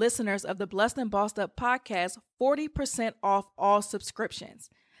offering listeners of the Blessed and Bossed Up podcast 40% off all subscriptions.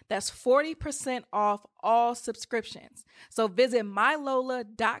 That's 40% off all subscriptions. So visit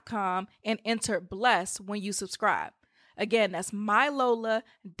mylola.com and enter BLESS when you subscribe. Again, that's mylola.com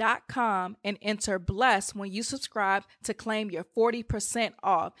and enter BLESS when you subscribe to claim your 40%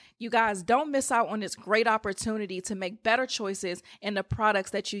 off. You guys, don't miss out on this great opportunity to make better choices in the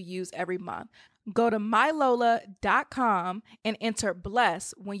products that you use every month. Go to mylola.com and enter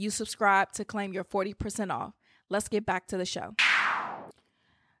BLESS when you subscribe to claim your 40% off. Let's get back to the show.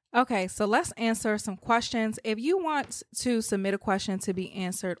 Okay, so let's answer some questions. If you want to submit a question to be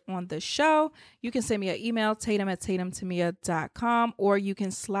answered on the show, you can send me an email, tatum@tatumtamia.com, or you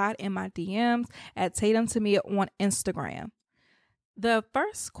can slide in my DMs at tatumtamia on Instagram. The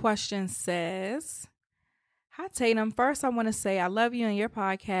first question says, hi, Tatum. First, I want to say I love you and your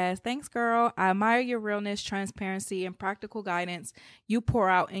podcast. Thanks, girl. I admire your realness, transparency, and practical guidance you pour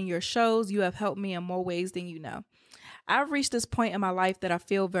out in your shows. You have helped me in more ways than you know. I've reached this point in my life that I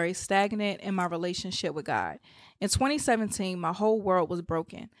feel very stagnant in my relationship with God. In 2017, my whole world was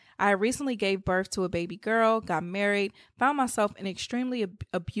broken. I recently gave birth to a baby girl, got married, found myself in an extremely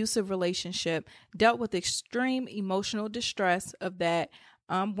abusive relationship, dealt with extreme emotional distress of that,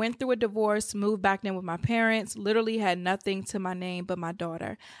 went through a divorce, moved back in with my parents, literally had nothing to my name but my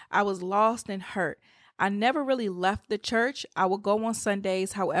daughter. I was lost and hurt. I never really left the church. I would go on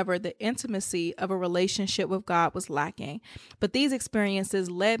Sundays. However, the intimacy of a relationship with God was lacking. But these experiences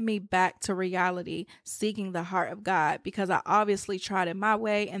led me back to reality, seeking the heart of God, because I obviously tried it my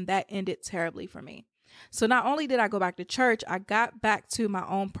way, and that ended terribly for me. So not only did I go back to church, I got back to my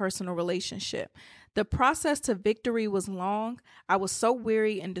own personal relationship. The process to victory was long. I was so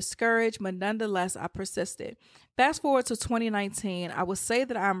weary and discouraged, but nonetheless, I persisted. Fast forward to 2019, I would say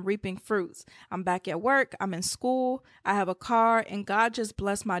that I'm reaping fruits. I'm back at work, I'm in school, I have a car, and God just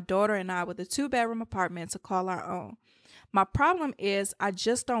blessed my daughter and I with a 2-bedroom apartment to call our own. My problem is I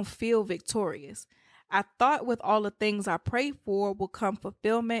just don't feel victorious. I thought with all the things I prayed for would come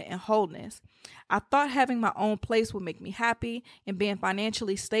fulfillment and wholeness. I thought having my own place would make me happy and being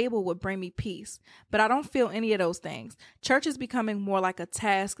financially stable would bring me peace. But I don't feel any of those things. Church is becoming more like a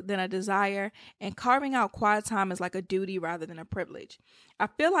task than a desire, and carving out quiet time is like a duty rather than a privilege. I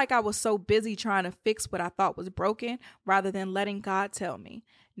feel like I was so busy trying to fix what I thought was broken rather than letting God tell me.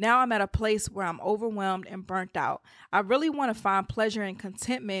 Now I'm at a place where I'm overwhelmed and burnt out. I really want to find pleasure and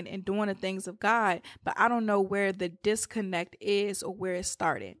contentment in doing the things of God, but I don't know where the disconnect is or where it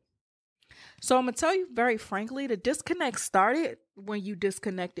started. So I'm going to tell you very frankly, the disconnect started when you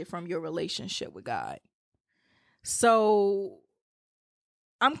disconnected from your relationship with God. So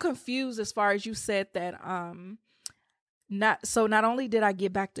I'm confused as far as you said that not only did I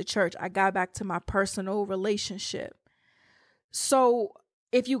get back to church, I got back to my personal relationship. So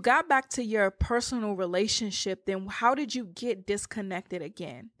if you got back to your personal relationship, then how did you get disconnected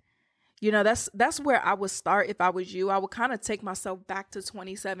again? You know, that's where I would start if I was you. I would kind of take myself back to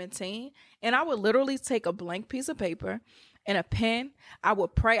 2017, and I would literally take a blank piece of paper and a pen. I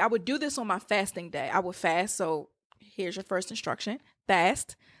would pray. I would do this on my fasting day. I would fast. So here's your first instruction.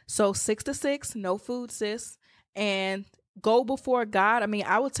 Fast. So 6 to 6, no food, sis. And go before God. I mean,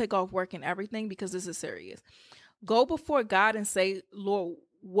 I would take off work and everything because this is serious. Go before God and say, Lord,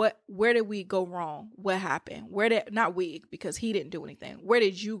 where did we go wrong? What happened? Not we, because he didn't do anything. Where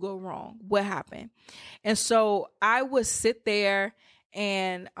did you go wrong? What happened? And so I would sit there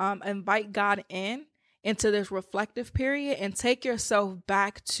and invite God into this reflective period and take yourself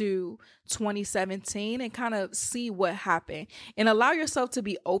back to 2017 and kind of see what happened and allow yourself to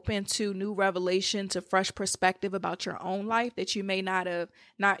be open to new revelation, to fresh perspective about your own life that you may not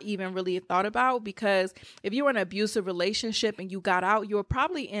even really thought about. Because if you were in an abusive relationship and you got out, you were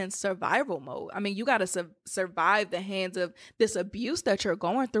probably in survival mode. I mean, you got to survive the hands of this abuse that you're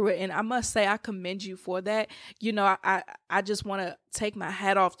going through it. And I must say, I commend you for that. You know, I just want to take my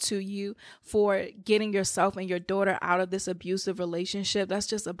hat off to you for getting yourself and your daughter out of this abusive relationship. That's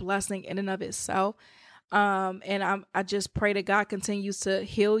just a blessing in and of itself. And I just pray that God continues to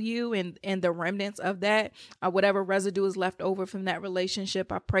heal you and the remnants of that, whatever residue is left over from that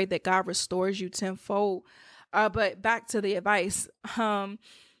relationship. I pray that God restores you tenfold. But back to the advice. I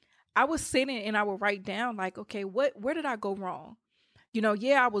was sitting and I would write down like, okay, where did I go wrong? You know,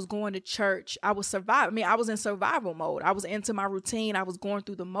 yeah, I was going to church. I was surviving. I mean, I was in survival mode. I was into my routine. I was going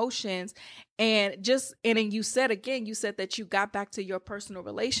through the motions. And then you said that you got back to your personal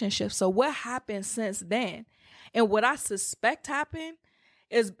relationship. So what happened since then? And what I suspect happened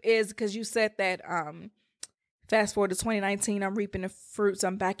is because you said that fast forward to 2019, I'm reaping the fruits.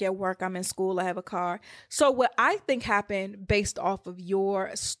 I'm back at work. I'm in school. I have a car. So what I think happened based off of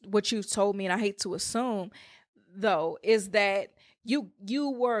what you've told me, and I hate to assume, though, is that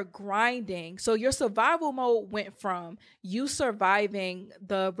you were grinding. So your survival mode went from you surviving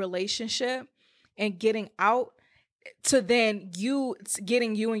the relationship and getting out to then you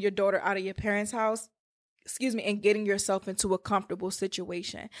getting you and your daughter out of your parents' house, and getting yourself into a comfortable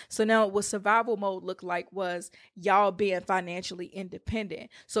situation. So now what survival mode looked like was y'all being financially independent.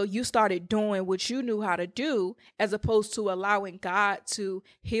 So you started doing what you knew how to do as opposed to allowing God to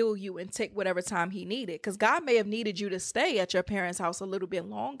heal you and take whatever time he needed. Because God may have needed you to stay at your parents' house a little bit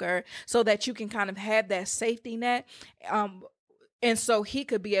longer so that you can kind of have that safety net. And so he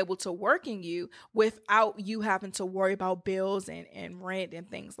could be able to work in you without you having to worry about bills and rent and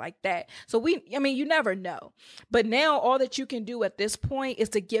things like that. So you never know. But now all that you can do at this point is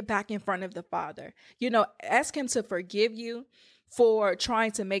to get back in front of the Father. You know, ask him to forgive you for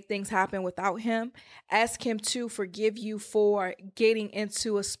trying to make things happen without him. Ask him to forgive you for getting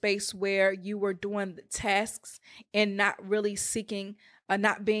into a space where you were doing the tasks and not really seeking,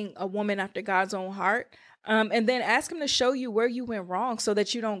 not being a woman after God's own heart. And then ask him to show you where you went wrong so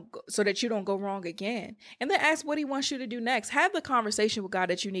that you don't go wrong again. And then ask what he wants you to do next. Have the conversation with God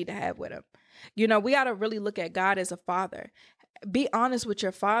that you need to have with him. We got to really look at God as a father. Be honest with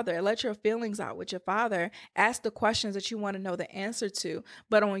your father. Let your feelings out with your father. Ask the questions that you want to know the answer to.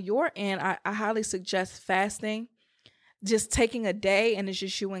 But on your end, I highly suggest fasting. Just taking a day and it's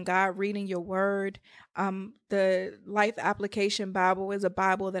just you and God reading your word. The Life Application Bible is a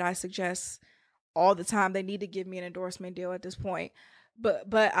Bible that I suggest all the time. They need to give me an endorsement deal at this point.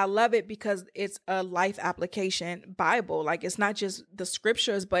 But I love it because it's a life application Bible. Like, it's not just the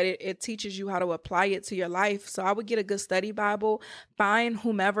scriptures, but it teaches you how to apply it to your life. So I would get a good study Bible, find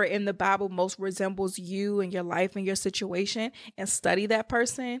whomever in the Bible most resembles you and your life and your situation, and study that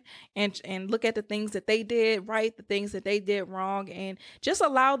person and look at the things that they did right, the things that they did wrong, and just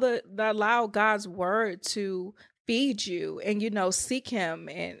allow God's word to feed you and, seek him.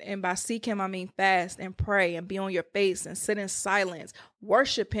 And by seek him, I mean fast and pray and be on your face and sit in silence,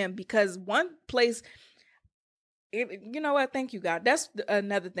 worship him, because one place, you know what? Thank you, God. That's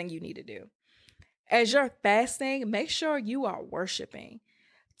another thing you need to do. As you're fasting, make sure you are worshiping.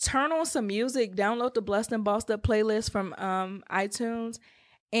 Turn on some music, download the Blessed and Bossed Up playlist from iTunes,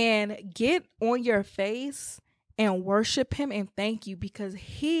 and get on your face and worship him and thank you, because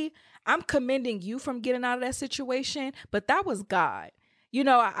I'm commending you from getting out of that situation, but that was God.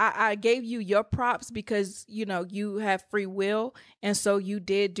 I gave you your props because, you have free will. And so you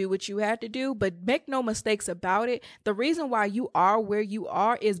did do what you had to do, but make no mistakes about it. The reason why you are where you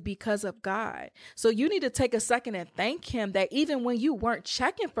are is because of God. So you need to take a second and thank him that even when you weren't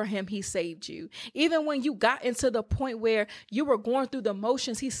checking for him, he saved you. Even when you got into the point where you were going through the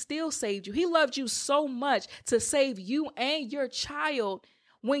motions, he still saved you. He loved you so much to save you and your child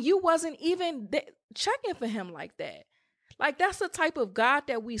when you wasn't even checking for him like that. Like, that's the type of God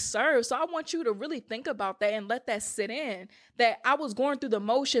that we serve. So I want you to really think about that and let that sit in, that I was going through the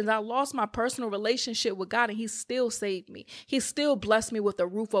motions. I lost my personal relationship with God and he still saved me. He still blessed me with a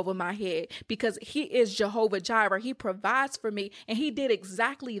roof over my head because he is Jehovah Jireh. He provides for me, and he did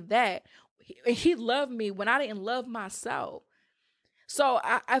exactly that. He loved me when I didn't love myself. So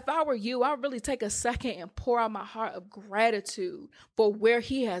if I were you, I'd really take a second and pour out my heart of gratitude for where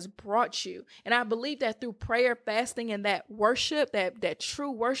he has brought you. And I believe that through prayer, fasting, and that worship, that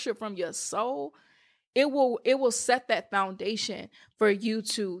true worship from your soul, it will set that foundation for you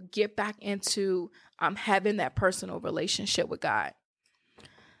to get back into having that personal relationship with God.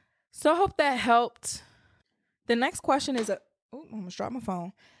 So I hope that helped. The next question is I almost dropped my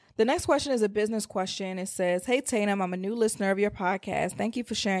phone. The next question is a business question. It says, "Hey, Tatum, I'm a new listener of your podcast. Thank you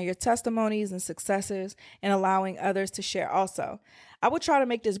for sharing your testimonies and successes and allowing others to share also. I will try to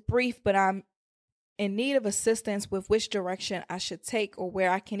make this brief, but I'm in need of assistance with which direction I should take or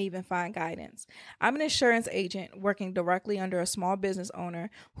where I can even find guidance. I'm an insurance agent working directly under a small business owner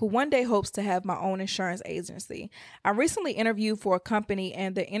who one day hopes to have my own insurance agency. I recently interviewed for a company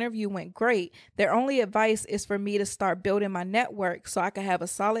and the interview went great. Their only advice is for me to start building my network so I can have a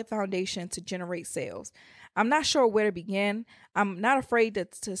solid foundation to generate sales. I'm not sure where to begin. I'm not afraid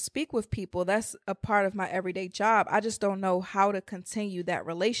to speak with people. That's a part of my everyday job. I just don't know how to continue that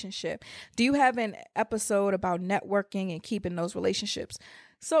relationship. Do you have an episode about networking and keeping those relationships?"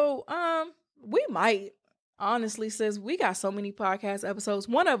 So, we might, honestly, sis, we got so many podcast episodes.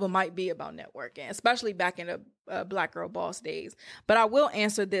 One of them might be about networking, especially back in the Black Girl Boss days. But I will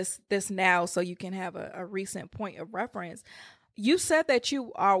answer this now so you can have a recent point of reference. You said that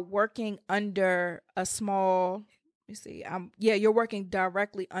you are working under a small, you're working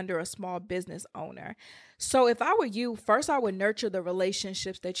directly under a small business owner. So if I were you, first I would nurture the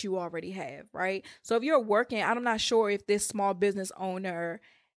relationships that you already have, right? So if you're working, I'm not sure if this small business owner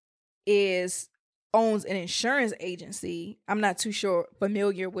owns an insurance agency. I'm not too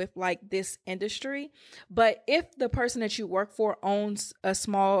familiar with like this industry, but if the person that you work for owns a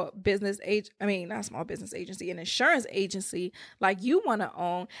small business not small business agency, an insurance agency like you want to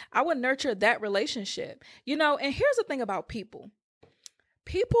own, I would nurture that relationship, and here's the thing about people.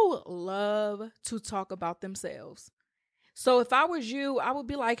 People love to talk about themselves. So if I was you, I would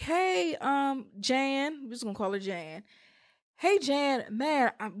be like, "Hey, Jan," I'm just going to call her Jan. "Hey, Jan,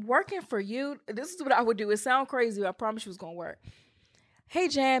 man, I'm working for you." This is what I would do. It sounds crazy, but I promise you it's going to work. "Hey,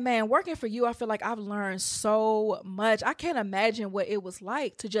 Jan, man, working for you, I feel like I've learned so much. I can't imagine what it was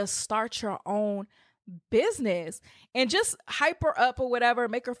like to just start your own business and just hype her up or whatever,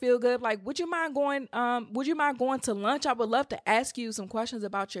 make her feel good. Like, would you mind going to lunch? I would love to ask you some questions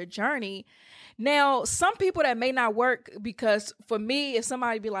about your journey. Now, some people that may not work, because for me, if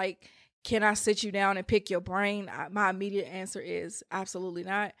somebody be like, can I sit you down and pick your brain? My immediate answer is absolutely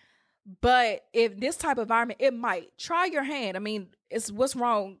not. But if this type of environment, it might. Try your hand. I mean, what's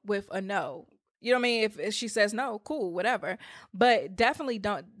wrong with a no? You know what I mean? If she says no, cool, whatever. But definitely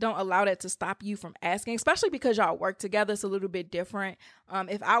don't allow that to stop you from asking, especially because y'all work together. It's a little bit different.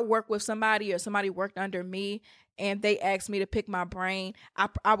 If I work with somebody or somebody worked under me and they asked me to pick my brain,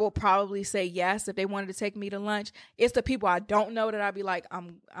 I will probably say yes if they wanted to take me to lunch. It's the people I don't know that I'd be like,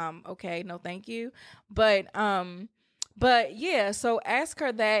 I'm okay, no thank you. But yeah, so ask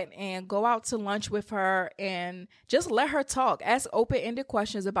her that and go out to lunch with her and just let her talk. Ask open-ended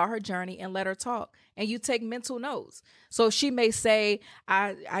questions about her journey and let her talk. And you take mental notes. So she may say,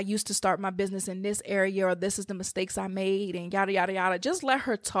 I used to start my business in this area, or this is the mistakes I made, and yada, yada, yada. Just let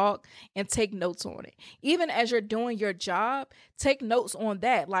her talk and take notes on it. Even as you're doing your job, take notes on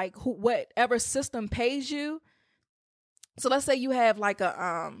that. Like whatever system pays you. So let's say you have like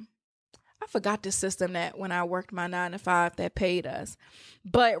I forgot the system that when I worked my 9 to 5 that paid us,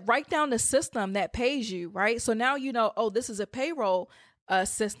 but write down the system that pays you, right? So now you know, oh, this is a payroll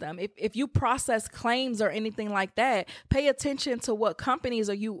system. If you process claims or anything like that, pay attention to what companies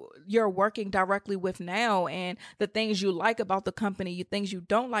you're working directly with now, and the things you like about the company, the things you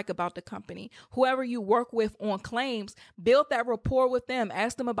don't like about the company. Whoever you work with on claims, build that rapport with them.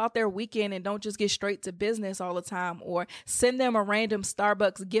 Ask them about their weekend and don't just get straight to business all the time, or send them a random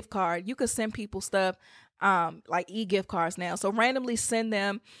Starbucks gift card. You could send people stuff like e-gift cards now. So randomly send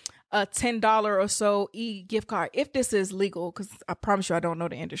them a $10 or so gift card, if this is legal, because I promise you I don't know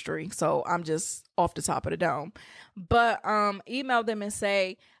the industry, so I'm just off the top of the dome. But email them and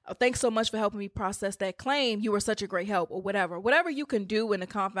say, oh, thanks so much for helping me process that claim. You were such a great help, or whatever you can do in the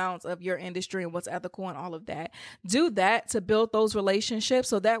confines of your industry and what's ethical and all of that. Do that to build those relationships,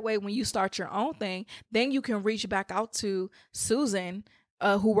 so that way when you start your own thing, then you can reach back out to Susan,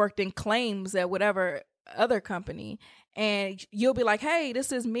 who worked in claims at whatever other company, and you'll be like, hey,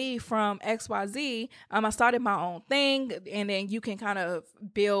 this is me from XYZ. I started my own thing. And then you can kind of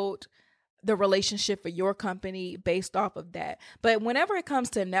build the relationship for your company based off of that. But whenever it comes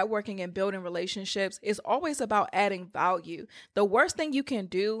to networking and building relationships, it's always about adding value. The worst thing you can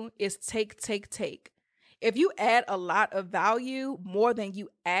do is take. If you add a lot of value, more than you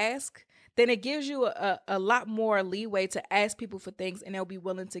ask, then it gives you a lot more leeway to ask people for things, and they'll be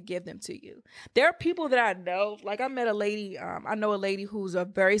willing to give them to you. There are people that I know, like I met a lady, I know a lady who's a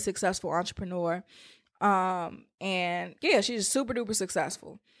very successful entrepreneur. And yeah, she's super duper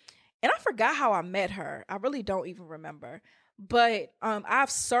successful. And I forgot how I met her. I really don't even remember. But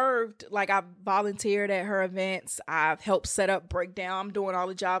I've served, like I've volunteered at her events. I've helped set up breakdown. I'm doing all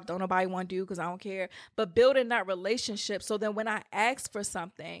the jobs don't nobody want to do because I don't care. But building that relationship, so then when I ask for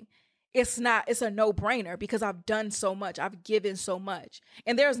something, it's a no-brainer because I've done so much. I've given so much.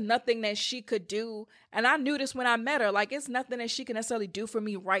 And there's nothing that she could do. And I knew this when I met her. Like, it's nothing that she can necessarily do for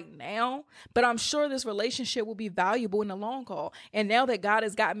me right now. But I'm sure this relationship will be valuable in the long haul. And now that God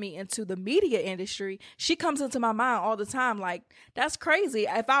has got me into the media industry, she comes into my mind all the time. Like, that's crazy.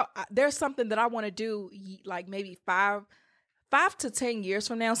 If there's something that I want to do, like maybe 5 to 10 years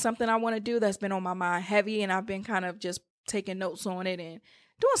from now, something I want to do that's been on my mind heavy. And I've been kind of just taking notes on it and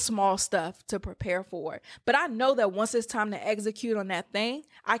doing small stuff to prepare for it. But I know that once it's time to execute on that thing,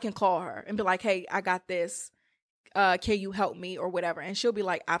 I can call her and be like, hey, I got this. Can you help me or whatever? And she'll be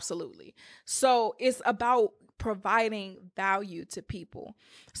like, absolutely. So it's about providing value to people.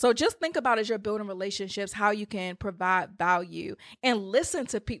 So just think about, as you're building relationships, how you can provide value and listen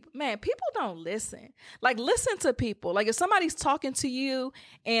to people. Man, people don't listen. Like, listen to people. Like, if somebody's talking to you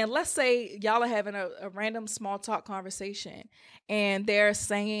and let's say y'all are having a random small talk conversation and they're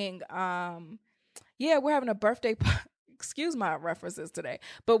saying, yeah, we're having a birthday excuse my references today,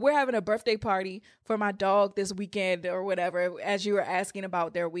 but we're having a birthday party for my dog this weekend or whatever, as you were asking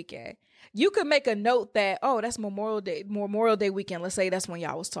about their weekend. You could make a note that, oh, that's Memorial Day weekend. Let's say that's when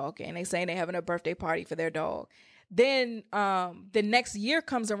y'all was talking. They saying they're having a birthday party for their dog. Then the next year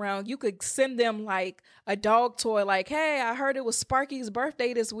comes around, you could send them like a dog toy, like, hey, I heard it was Sparky's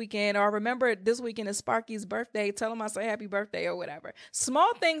birthday this weekend, or I remember this weekend is Sparky's birthday. Tell him I say happy birthday or whatever.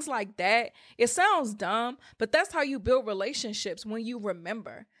 Small things like that. It sounds dumb, but that's how you build relationships, when you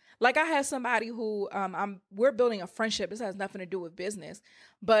remember. Like I have somebody who we're building a friendship. This has nothing to do with business,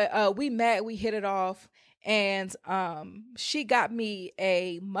 but we met, we hit it off, and she got me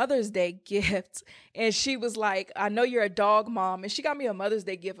a Mother's Day gift, and she was like, I know you're a dog mom, and she got me a Mother's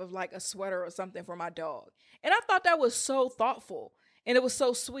Day gift of like a sweater or something for my dog. And I thought that was so thoughtful and it was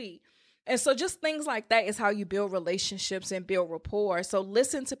so sweet. And so just things like that is how you build relationships and build rapport. So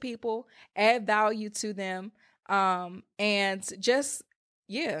listen to people, add value to them, and just,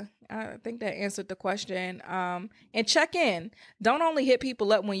 yeah, I think that answered the question. And check in. Don't only hit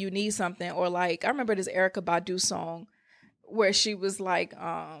people up when you need something, or like, I remember this Erykah Badu song where she was like,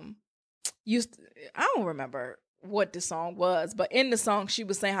 I don't remember what the song was, but in the song she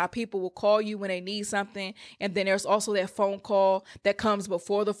was saying how people will call you when they need something, and then there's also that phone call that comes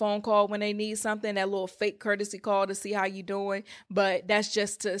before the phone call when they need something, that little fake courtesy call to see how you doing, but that's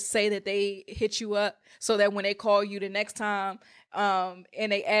just to say that they hit you up so that when they call you the next time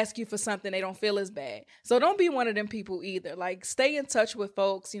and they ask you for something, they don't feel as bad. So don't be one of them people either. Like, stay in touch with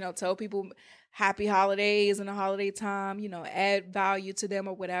folks, tell people happy holidays in the holiday time, add value to them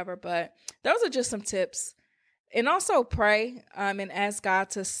or whatever. But those are just some tips. And also pray and ask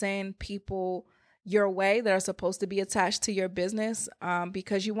God to send people your way that are supposed to be attached to your business,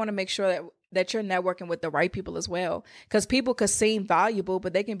 because you want to make sure that you're networking with the right people as well. Because people could seem valuable,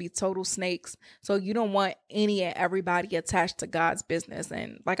 but they can be total snakes. So you don't want any and everybody attached to God's business.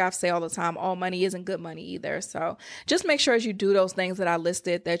 And like I say all the time, all money isn't good money either. So just make sure as you do those things that I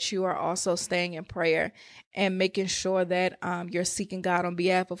listed, that you are also staying in prayer and making sure that you're seeking God on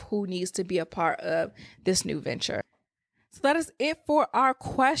behalf of who needs to be a part of this new venture. So that is it for our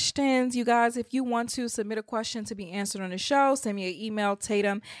questions. You guys, if you want to submit a question to be answered on the show, send me an email,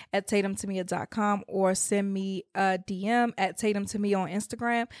 tatum@tatumtomia.com, or send me a DM at tatumtomia on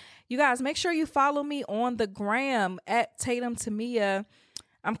Instagram. You guys, make sure you follow me on the gram at tatumtomia.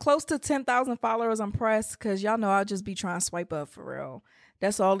 I'm close to 10,000 followers. I'm pressed because y'all know I'll just be trying to swipe up for real.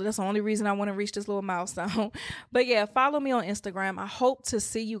 That's all. That's the only reason I want to reach this little milestone. But yeah, follow me on Instagram. I hope to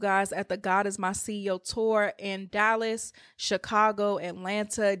see you guys at the God is My CEO tour in Dallas, Chicago,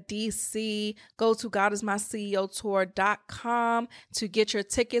 Atlanta, DC. Go to godismyceotour.com to get your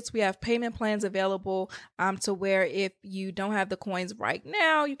tickets. We have payment plans available to where if you don't have the coins right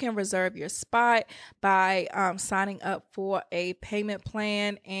now, you can reserve your spot by signing up for a payment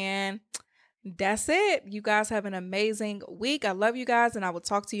plan. And that's it. You guys have an amazing week. I love you guys, and I will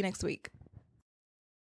talk to you next week.